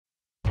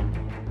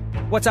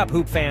What's up,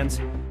 Hoop fans?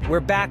 We're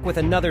back with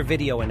another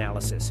video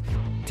analysis.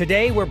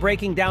 Today, we're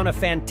breaking down a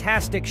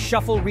fantastic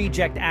shuffle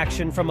reject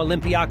action from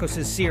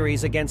Olympiacos'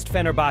 series against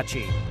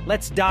Fenerbahce.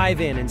 Let's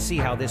dive in and see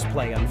how this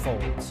play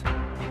unfolds.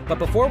 But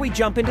before we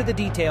jump into the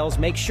details,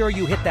 make sure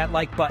you hit that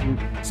like button,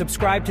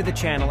 subscribe to the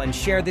channel, and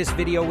share this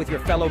video with your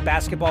fellow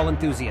basketball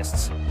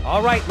enthusiasts.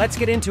 All right, let's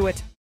get into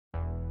it.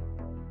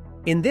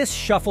 In this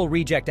shuffle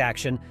reject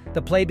action,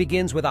 the play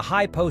begins with a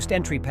high post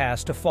entry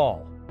pass to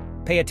Fall.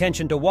 Pay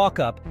attention to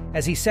walk-up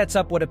as he sets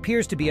up what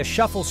appears to be a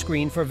shuffle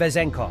screen for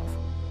Vezenkov.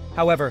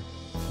 However,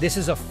 this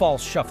is a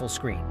false shuffle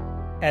screen,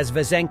 as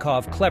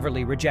Vezenkov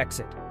cleverly rejects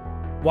it.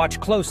 Watch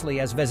closely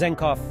as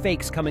Vezenkov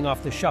fakes coming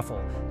off the shuffle,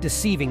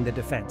 deceiving the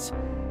defense.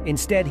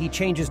 Instead, he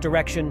changes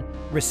direction,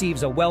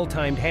 receives a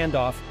well-timed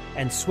handoff,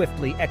 and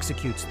swiftly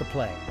executes the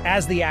play.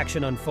 As the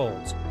action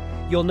unfolds,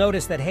 you'll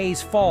notice that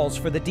Hayes falls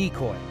for the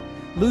decoy,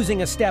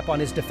 losing a step on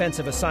his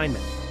defensive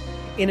assignment.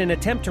 In an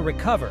attempt to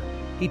recover,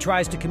 he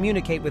tries to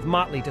communicate with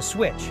Motley to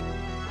switch,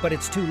 but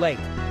it's too late.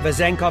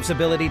 Vezenkov's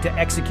ability to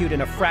execute in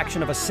a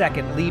fraction of a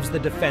second leaves the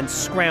defense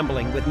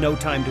scrambling with no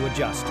time to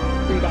adjust.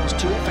 Rebounds,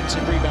 2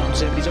 offensive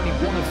rebounds in, but he's only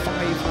 1 of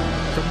 5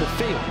 from the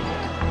field.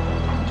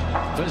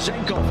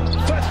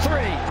 Vezenkov for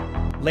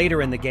 3.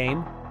 Later in the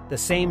game, the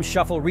same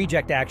shuffle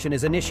reject action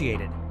is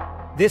initiated.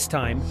 This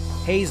time,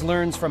 Hayes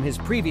learns from his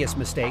previous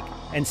mistake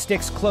and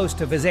sticks close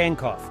to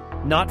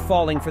Vezenkov, not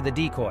falling for the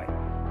decoy.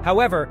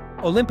 However,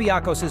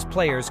 Olympiacos'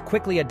 players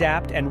quickly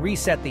adapt and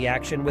reset the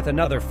action with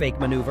another fake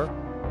maneuver.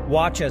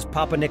 Watch as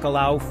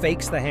Papanikolaou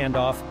fakes the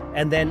handoff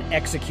and then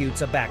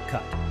executes a back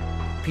cut.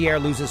 Pierre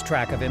loses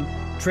track of him,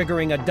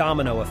 triggering a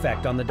domino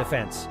effect on the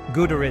defense.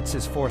 Guderitz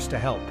is forced to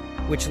help,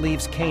 which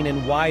leaves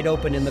Kanan wide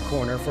open in the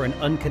corner for an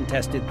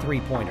uncontested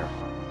three-pointer.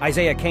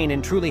 Isaiah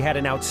Kanan truly had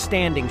an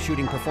outstanding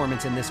shooting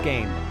performance in this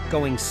game,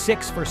 going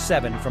 6 for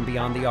 7 from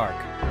beyond the arc.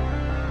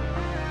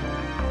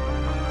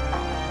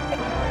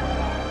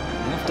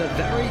 After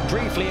very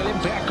briefly,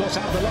 Olympiacos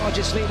have the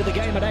largest lead of the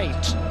game at 8.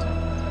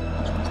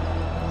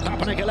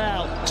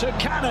 Papanikolaou to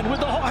Cannon with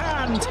the hot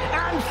hand,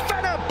 and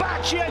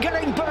Fenerbahce are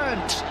getting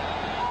burnt.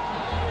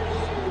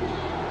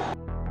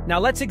 Now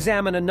let's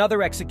examine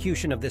another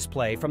execution of this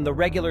play from the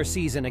regular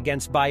season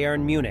against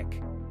Bayern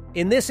Munich.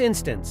 In this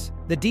instance,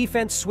 the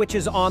defense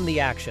switches on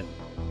the action,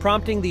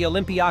 prompting the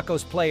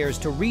Olympiacos players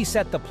to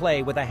reset the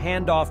play with a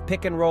handoff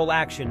pick-and-roll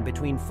action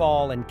between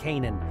Fall and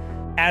Kanan.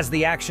 As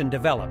the action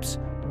develops,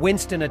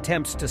 Winston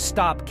attempts to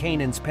stop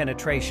Kanan's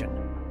penetration.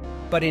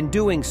 But in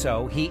doing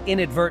so, he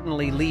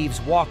inadvertently leaves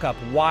Walkup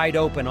wide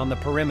open on the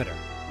perimeter.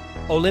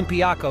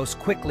 Olympiacos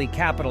quickly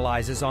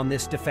capitalizes on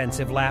this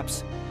defensive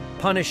lapse,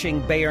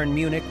 punishing Bayern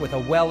Munich with a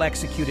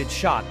well-executed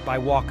shot by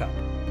Walkup.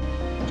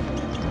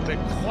 A bit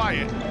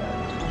quiet.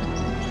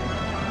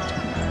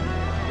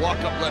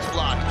 Walkup left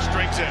block,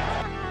 strings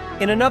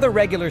in. In another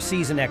regular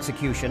season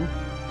execution,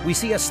 we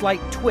see a slight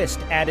twist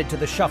added to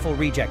the shuffle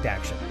reject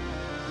action.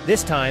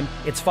 This time,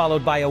 it's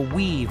followed by a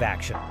weave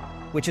action,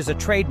 which is a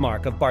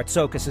trademark of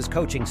Bartzokis'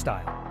 coaching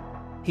style.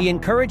 He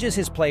encourages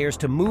his players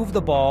to move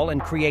the ball and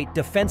create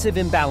defensive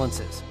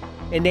imbalances,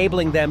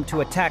 enabling them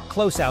to attack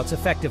closeouts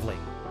effectively.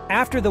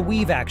 After the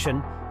weave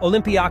action,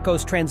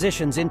 Olympiacos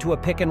transitions into a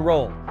pick and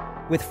roll,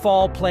 with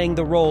Fall playing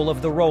the role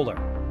of the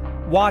roller.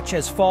 Watch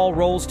as Fall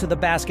rolls to the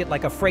basket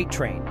like a freight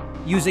train,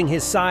 using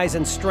his size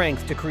and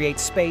strength to create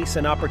space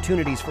and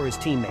opportunities for his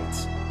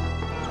teammates.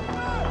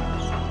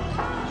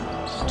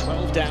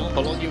 12 down,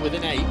 Bologna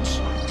within 8.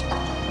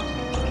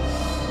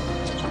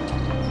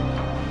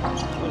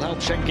 Will help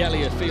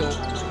Shengelia feel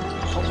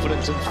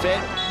confident and fit.